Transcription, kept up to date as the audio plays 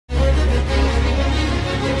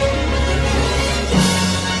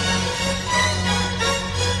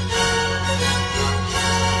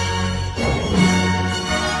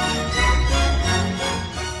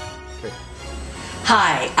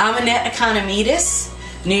Economides,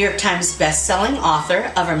 New York Times best-selling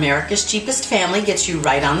author of America's Cheapest Family Gets You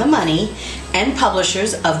Right on the Money, and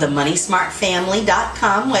publishers of the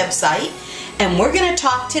MoneySmartFamily.com website. And we're going to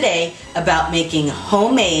talk today about making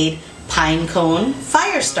homemade pinecone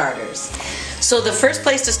fire starters. So the first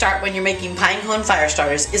place to start when you're making pinecone fire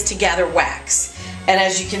starters is to gather wax. And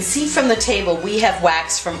as you can see from the table, we have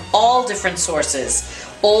wax from all different sources.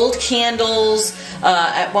 Old candles.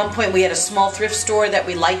 At one point we had a small thrift store that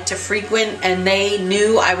we liked to frequent, and they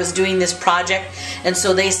knew I was doing this project, and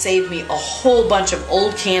so they saved me a whole bunch of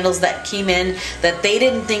old candles that came in that they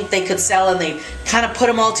didn't think they could sell, and they kind of put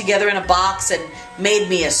them all together in a box and made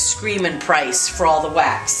me a screaming price for all the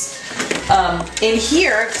wax. In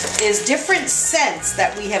here is different scents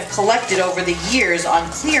that we have collected over the years on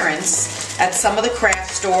clearance at some of the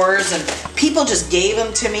craft stores, and people just gave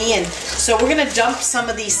them to me, and so we're going to dump some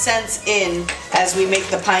of these scents in as we make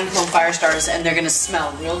the pinecone fire starters, and they're going to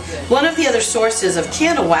smell real good. One of the other sources of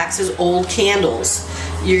candle wax is old candles.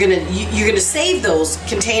 You're gonna save those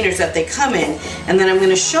containers that they come in, and then I'm going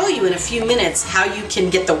to show you in a few minutes how you can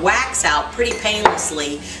get the wax out pretty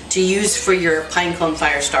painlessly to use for your pinecone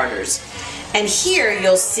fire starters. And here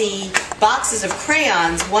you'll see boxes of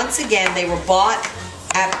crayons. Once again, they were bought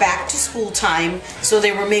at back to school time, so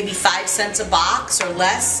they were maybe 5 cents a box or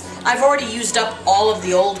less. I've already used up all of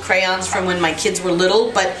the old crayons from when my kids were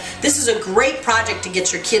little, but this is a great project to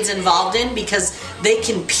get your kids involved in because they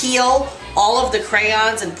can peel all of the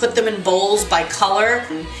crayons and put them in bowls by color,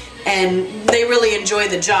 and they really enjoy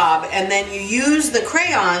the job. And then you use the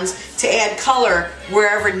crayons to add color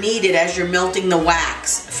wherever needed as you're melting the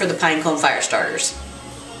wax for the pinecone fire starters.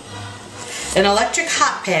 An electric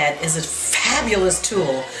hot pad is a fabulous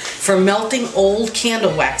tool for melting old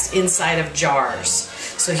candle wax inside of jars.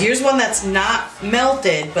 So here's one that's not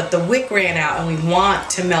melted, but the wick ran out and we want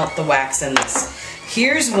to melt the wax in this.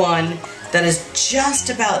 Here's one that is just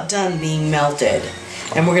about done being melted,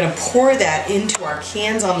 and we're going to pour that into our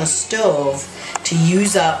cans on the stove to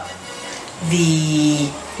use up the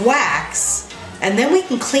wax, and then we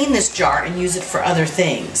can clean this jar and use it for other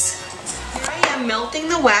things. Here I am melting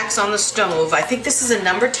the wax on the stove. I think this is a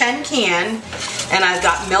number 10 can, and I've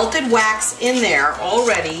got melted wax in there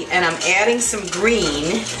already, and I'm adding some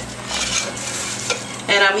green.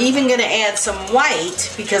 And I'm even going to add some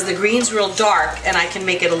white because the green's real dark, and I can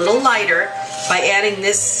make it a little lighter by adding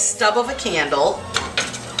this stub of a candle.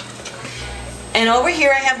 And over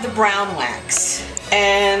here I have the brown wax.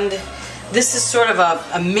 And this is sort of a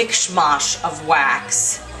mishmash of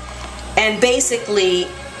wax. And basically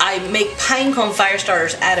I make pinecone fire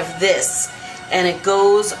starters out of this, and it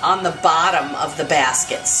goes on the bottom of the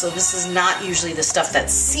baskets. So this is not usually the stuff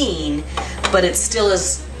that's seen, but it still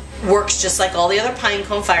works just like all the other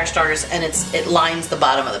pinecone fire starters, and it lines the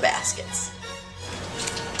bottom of the baskets.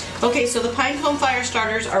 Okay, so the pinecone fire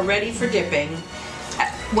starters are ready for dipping.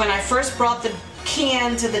 When I first brought the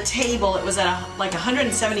can to the table, it was at like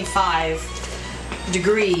 175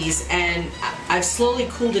 degrees, and I've slowly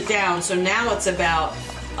cooled it down, so now it's about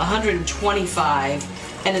 125,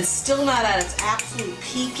 and it's still not at its absolute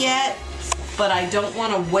peak yet, but I don't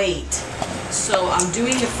want to wait. So I'm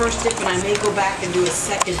doing the first dip, and I may go back and do a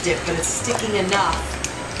second dip, but it's sticking enough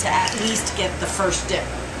to at least get the first dip.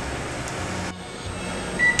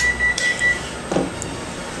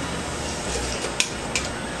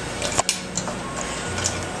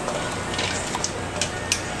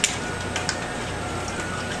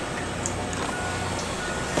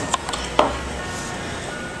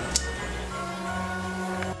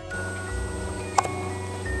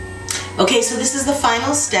 Okay, so this is the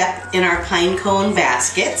final step in our pinecone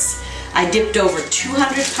baskets. I dipped over 200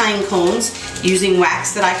 pine cones using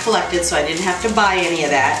wax that I collected, so I didn't have to buy any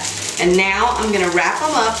of that. And now I'm going to wrap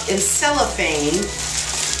them up in cellophane.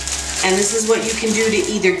 And this is what you can do to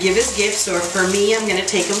either give as gifts, or for me, I'm going to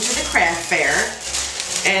take them to the craft fair.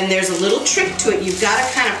 And there's a little trick to it. You've got to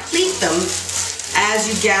kind of pleat them as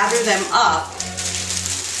you gather them up.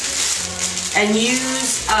 And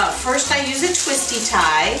use, first I use a twisty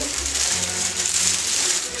tie.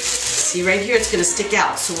 See right here, it's going to stick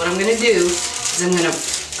out. So what I'm going to do is I'm going to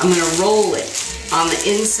roll it on the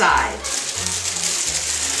inside.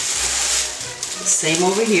 Same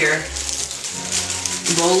over here.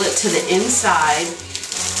 Roll it to the inside.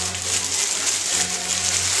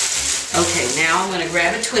 Okay, now I'm going to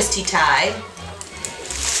grab a twisty tie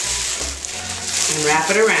and wrap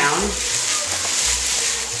it around.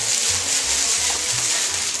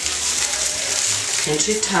 Pinch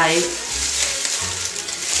it tight.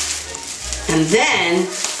 And then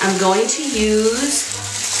I'm going to use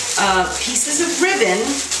pieces of ribbon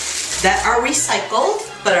that are recycled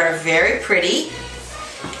but are very pretty.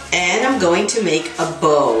 And I'm going to make a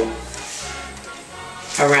bow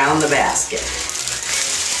around the basket.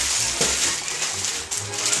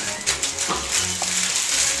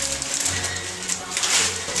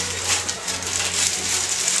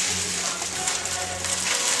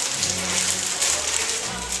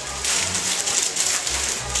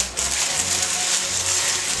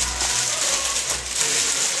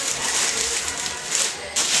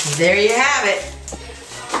 There you have it.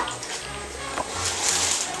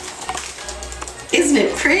 Isn't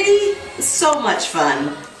it pretty? So much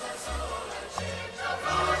fun.